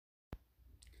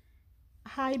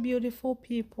Hi beautiful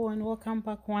people, and welcome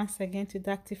back once again to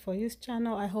Dacty for You's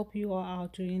channel. I hope you all are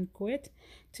doing great.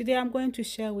 Today I'm going to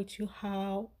share with you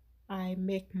how I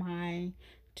make my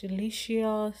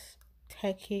delicious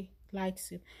turkey light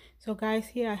soup. So guys,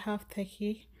 here I have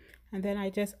turkey, and then I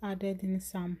just added in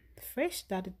some fish,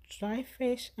 that is dry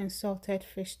fish and salted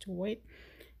fish to it.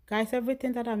 Guys,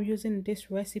 everything that I'm using in this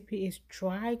recipe is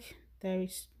dried. There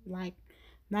is like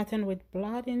nothing with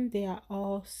blood in. They are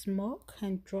all smoked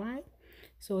and dry,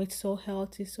 so it's so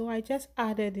healthy. So I just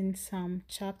added in some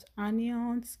chopped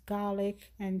onions,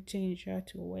 garlic and ginger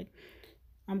to it.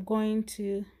 I'm going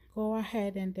to go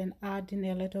ahead and then add in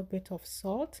a little bit of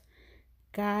salt.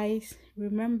 Guys,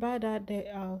 remember that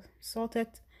the salted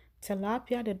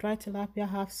tilapia, the dry tilapia,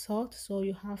 have salt, so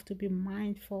you have to be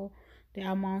mindful the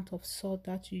amount of salt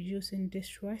that you use in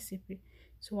this recipe.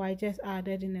 So I just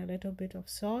added in a little bit of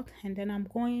salt, and then I'm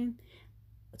going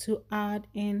to add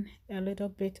in a little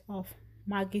bit of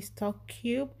Maggi stock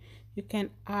cube. You can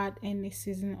add any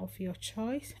season of your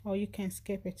choice, or you can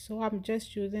skip it. So I'm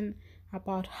just using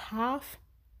about half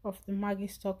of the Maggi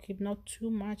stock cube, not too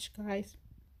much, guys.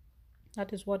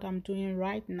 That is what I'm doing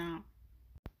right now.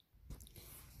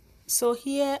 So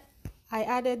here I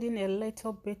added in a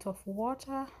little bit of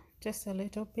water, just a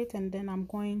little bit, and then I'm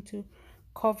going to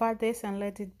cover this and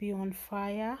let it be on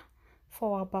fire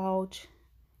for about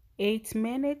 8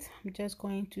 minutes. I'm just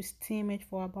going to steam it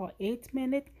for about 8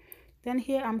 minutes. Then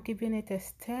here I'm giving it a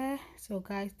stir. So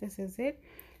guys, this is it.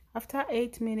 After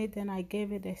 8 minutes, then I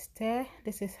gave it a stir.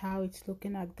 This is how it's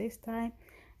looking at this time.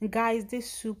 And guys,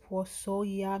 this soup was so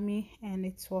yummy and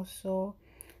it was so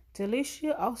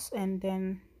delicious, and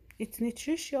then it's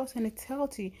nutritious and it's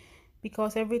healthy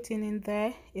because everything in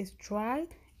there is dried.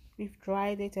 We've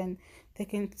dried it and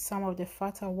taken some of the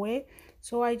fat away.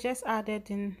 So I just added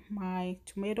in my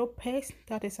tomato paste.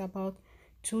 That is about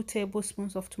 2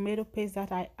 tablespoons of tomato paste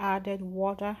that I added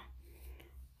water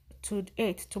to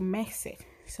it to mix it.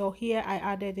 So here I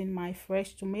added in my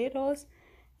fresh tomatoes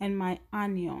and my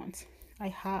onions.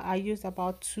 I used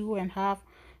about 2.5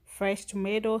 fresh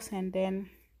tomatoes and then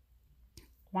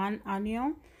 1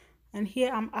 onion. And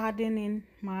here I'm adding in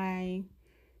my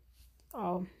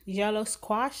yellow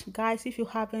squash. Guys, if you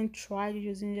haven't tried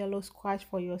using yellow squash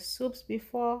for your soups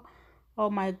before, oh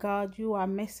my god, you are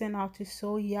missing out. It's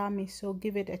so yummy. So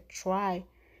give it a try.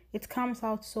 It comes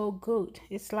out so good.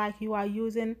 It's like you are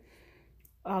using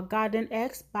garden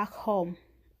eggs back home.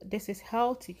 This is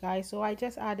healthy, guys. So I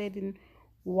just added in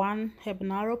 1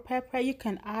 habanero pepper. You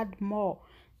can add more.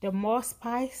 The more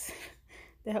spice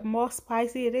the more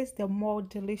spicy it is, the more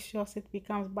delicious it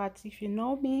becomes. But if you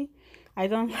know me, I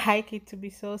don't like it to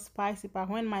be so spicy. But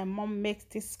when my mom makes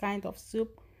this kind of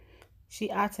soup,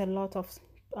 she adds a lot of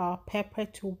pepper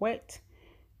to it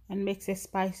and makes it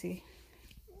spicy.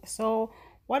 So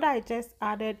what I just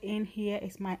added in here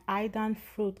is my Aidan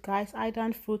fruit. Guys,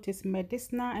 Aidan fruit is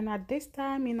medicinal, and at this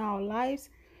time in our lives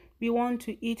we want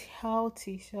to eat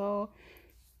healthy. So,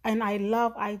 and I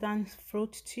love Aidan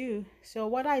fruit too. So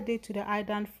what I did to the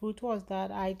Aidan fruit was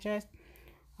that I just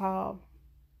uh,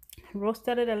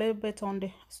 roasted it a little bit on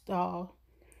the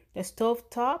stove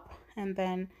top, and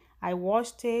then I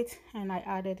washed it and I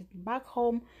added it back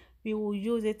home. We will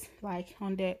use it like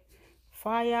on the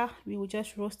fire. We will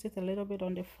just roast it a little bit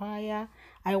on the fire.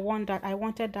 I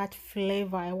wanted that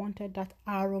flavor, I wanted that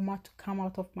aroma to come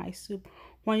out of my soup.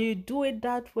 When you do it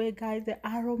that way, guys, the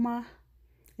aroma,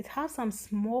 it has some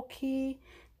smoky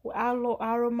aloe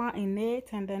aroma in it,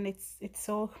 and then it's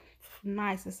so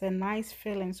nice. It's a nice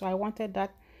feeling. So I wanted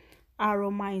that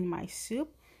aroma in my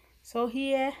soup. So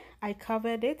here I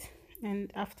covered it,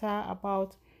 and after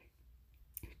about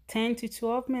 10 to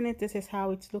 12 minutes, this is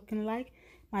how it's looking like.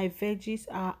 My veggies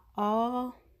are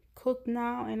all cooked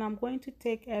now, and I'm going to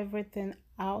take everything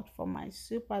out from my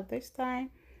soup at this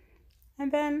time,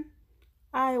 and then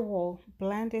I will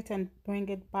blend it and bring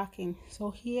it back in.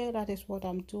 So here, that is what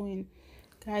I'm doing.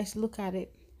 Guys, look at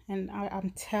it. And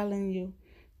I'm telling you,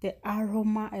 the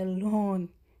aroma alone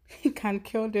can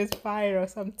kill this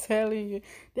virus. I'm telling you,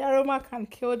 the aroma can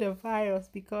kill the virus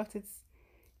because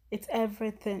it's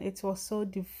everything. It was so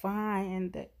divine,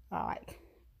 and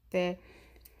the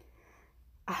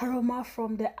aroma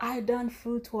from the Aidan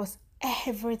fruit was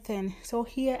everything. So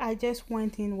here I just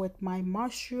went in with my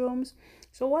mushrooms.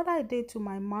 So what I did to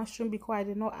my mushroom, because I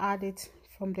did not add it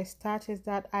from the start, is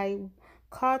that I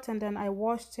cut and then I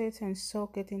washed it and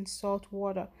soaked it in salt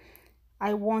water.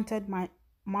 I wanted my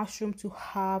mushroom to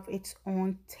have its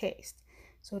own taste,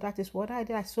 so that is what I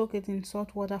did. I soaked it in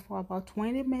salt water for about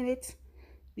 20 minutes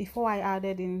before I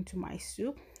added it into my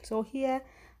soup. So here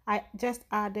I just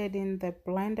added in the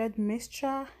blended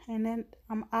mixture, and then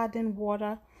I'm adding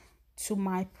water to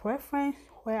my preference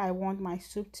where I want my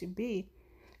soup to be.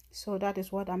 So that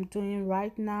is what I'm doing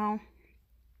right now.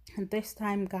 And this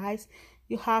time, guys,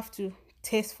 you have to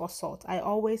taste for salt. I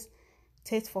always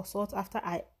taste for salt after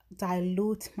I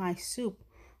dilute my soup,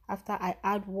 after I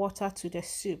add water to the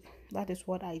soup. That is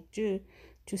what I do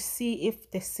to see if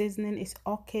the seasoning is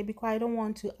okay, because I don't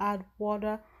want to add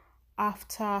water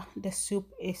after the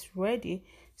soup is ready.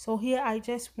 So here I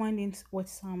just went in with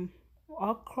some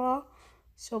okra.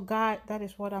 So guys, that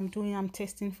is what I'm doing. I'm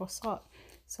tasting for salt.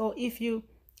 So if you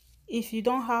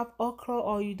don't have okra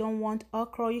or you don't want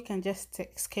okra, you can just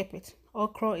skip it.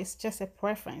 Okra is just a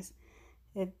preference.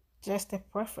 It's just a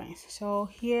preference. So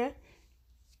here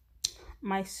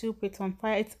my soup is on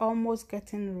fire. It's almost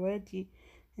getting ready.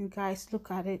 And guys, look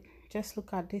at it. Just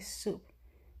look at this soup.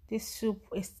 This soup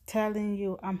is telling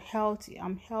you I'm healthy.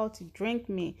 I'm healthy. Drink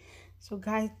me. So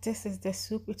guys, this is the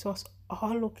soup. It was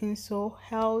all looking so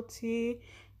healthy,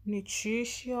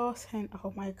 nutritious, and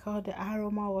oh my god, the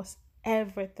aroma was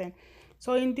everything.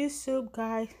 So in this soup,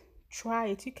 guys, try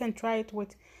it. You can try it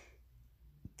with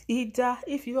either,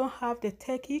 if you don't have the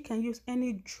turkey, you can use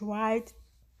any dried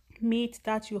meat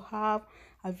that you have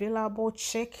available,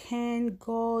 chicken,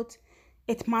 goat.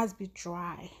 It must be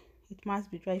dry. It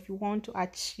must be dry if you want to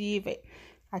achieve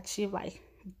like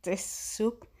this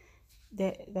soup.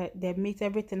 The meat,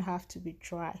 everything have to be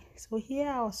dry. So here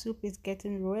our soup is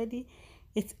getting ready.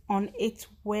 It's on its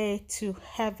way to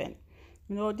heaven.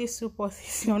 You know, this soup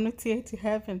was on its way to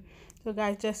heaven. So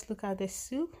guys, just look at the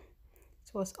soup.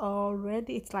 It was all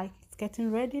ready. It's like it's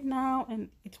getting ready now, and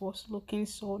it was looking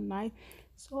so nice.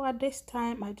 So at this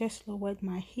time I just lowered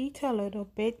my heat a little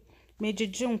bit. I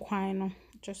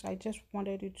just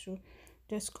wanted it to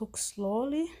just cook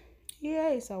slowly. Here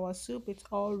is our soup. It's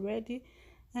all ready.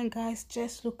 And guys,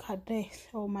 just look at this.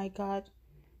 Oh my god,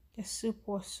 the soup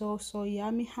was so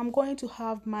yummy. I'm going to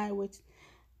have mine with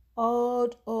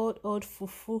old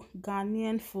fufu,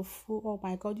 Ghanaian fufu. Oh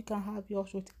my god, you can have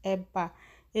yours with eba,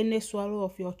 any swallow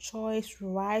of your choice,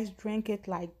 rice, drink it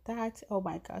like that. Oh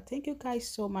my god, thank you guys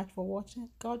so much for watching.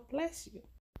 God bless you.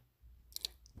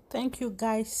 Thank you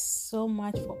guys so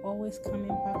much for always coming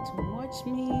back to watch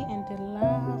me, and the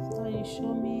love that you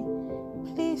show me.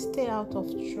 Please stay out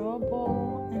of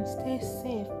trouble and stay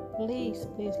safe. Please,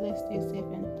 let's stay safe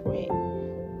and pray.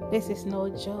 This is no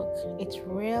joke. It's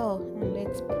real, and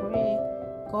let's pray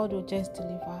God will just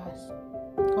deliver us.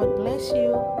 God bless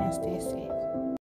you and stay safe.